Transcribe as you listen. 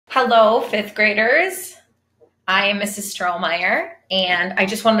Hello, fifth graders. I am Mrs. Strohmeyer, and I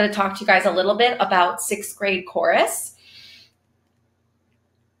just wanted to talk to you guys a little bit about sixth grade chorus.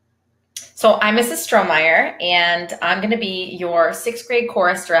 So I'm Mrs. Strohmeyer, and I'm going to be your sixth grade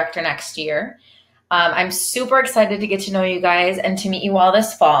chorus director next year. I'm super excited to get to know you guys and to meet you all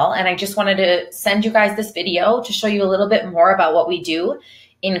this fall, and I just wanted to send you guys this video to show you a little bit more about what we do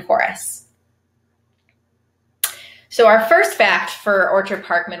in chorus. So our first fact for Orchard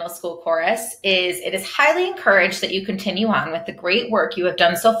Park Middle School Chorus is it is highly encouraged that you continue on with the great work you have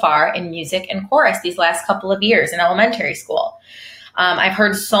done so far in music and chorus these last couple of years in elementary school. I've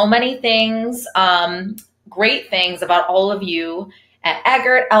heard so many things, great things about all of you at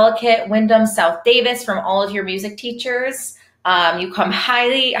Eggert, Ellicott, Windham, South Davis, from all of your music teachers. You come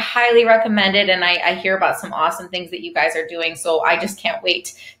highly, highly recommended, and I hear about some awesome things that you guys are doing, so I just can't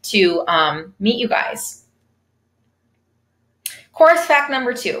wait to meet you guys. Chorus fact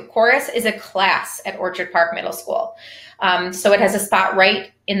number 2, chorus is a class at Orchard Park Middle School. So it has a spot right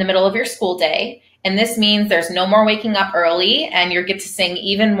in the middle of your school day. And this means there's no more waking up early, and you get to sing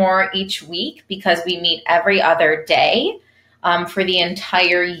even more each week because we meet every other day for the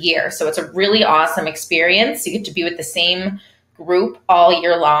entire year. So it's a really awesome experience. You get to be with the same group all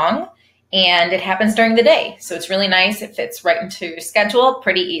year long, and it happens during the day. So it's really nice. It fits right into your schedule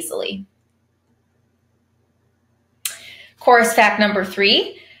pretty easily. Chorus fact number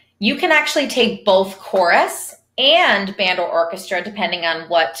 3, you can actually take both chorus and band or orchestra depending on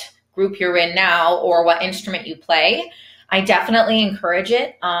what group you're in now or what instrument you play. I definitely encourage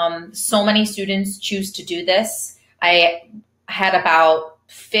it. So many students choose to do this. I had about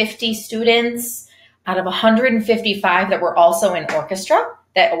 50 students out of 155 that were also in orchestra,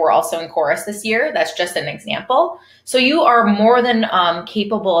 that were also in chorus this year. That's just an example. So you are more than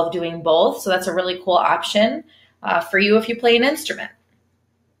capable of doing both. So that's a really cool option for you if you play an instrument.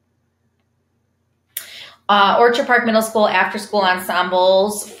 Orchard Park Middle School after school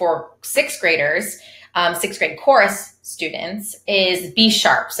ensembles for sixth graders, sixth grade chorus students, is B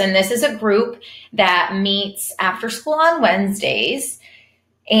Sharps. And this is a group that meets after school on Wednesdays.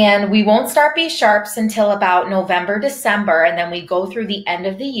 And we won't start B Sharps until about November, December. And then we go through the end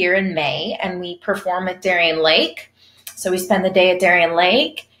of the year in May, and we perform at Darien Lake. So we spend the day at Darien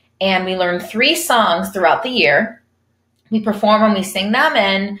Lake, and we learn 3 songs throughout the year. We perform and we sing them,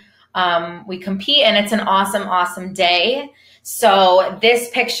 and we compete, and it's an awesome, awesome day. So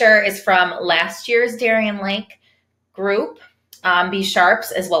this picture is from last year's Darien Lake group, B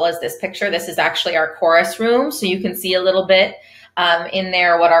Sharps, as well as this picture. This is actually our chorus room, so you can see a little bit in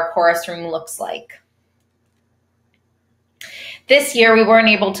there what our chorus room looks like. This year we weren't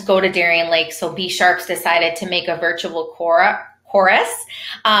able to go to Darien Lake, so B Sharps decided to make a virtual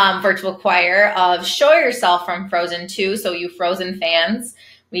virtual choir of Show Yourself from Frozen 2. So you Frozen fans,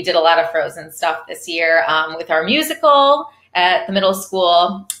 we did a lot of Frozen stuff this year with our musical at the middle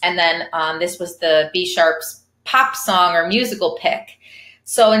school. And then this was the B Sharps pop song or musical pick.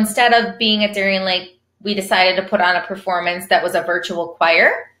 So instead of being at Darien Lake, we decided to put on a performance that was a virtual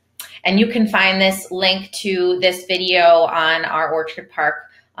choir. And you can find this link to this video on our Orchard Park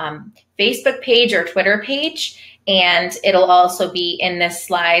Facebook page or Twitter page. And it'll also be in the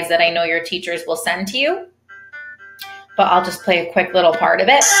slides that I know your teachers will send to you. But I'll just play a quick little part of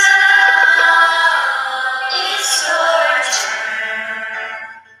it.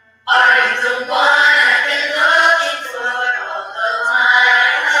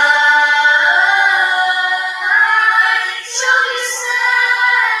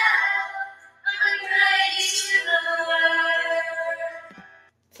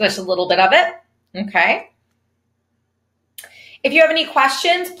 So that's a little bit of it. Okay. If you have any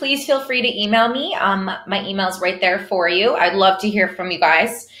questions, please feel free to email me. My email is right there for you. I'd love to hear from you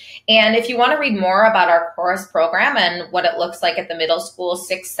guys. And if you want to read more about our chorus program and what it looks like at the middle school,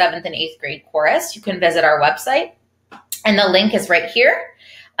 6th, 7th, and 8th grade chorus, you can visit our website. And the link is right here.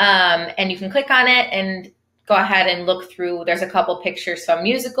 And you can click on it and go ahead and look through. There's a couple pictures from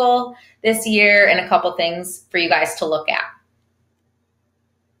musical this year and a couple things for you guys to look at.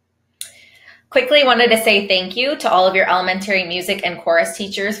 Quickly wanted to say thank you to all of your elementary music and chorus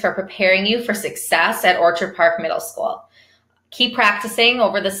teachers for preparing you for success at Orchard Park Middle School. Keep practicing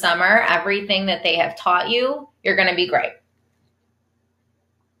over the summer. Everything that they have taught you, you're going to be great.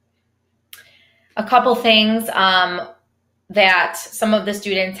 A couple things that some of the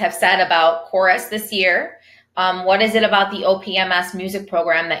students have said about chorus this year. What is it about the OPMS music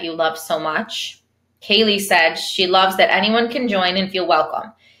program that you love so much? Kaylee said she loves that anyone can join and feel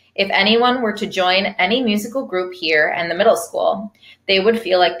welcome. If anyone were to join any musical group here in the middle school, they would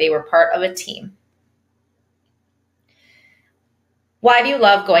feel like they were part of a team. Why do you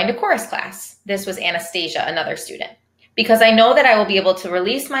love going to chorus class? This was Anastasia, another student. Because I know that I will be able to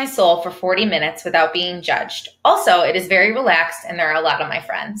release my soul for 40 minutes without being judged. Also, it is very relaxed and there are a lot of my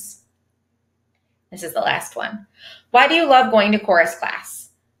friends. This is the last one. Why do you love going to chorus class?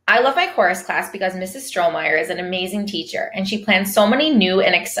 I love my chorus class because Mrs. Strohmeyer is an amazing teacher and she plans so many new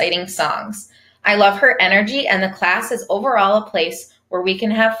and exciting songs. I love her energy and the class is overall a place where we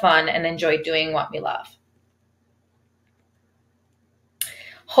can have fun and enjoy doing what we love.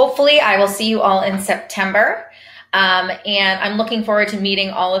 Hopefully, I will see you all in September. And I'm looking forward to meeting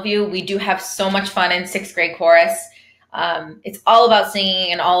all of you. We do have so much fun in 6th grade chorus. It's all about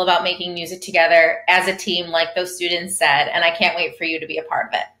singing and all about making music together as a team, like those students said, and I can't wait for you to be a part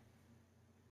of it.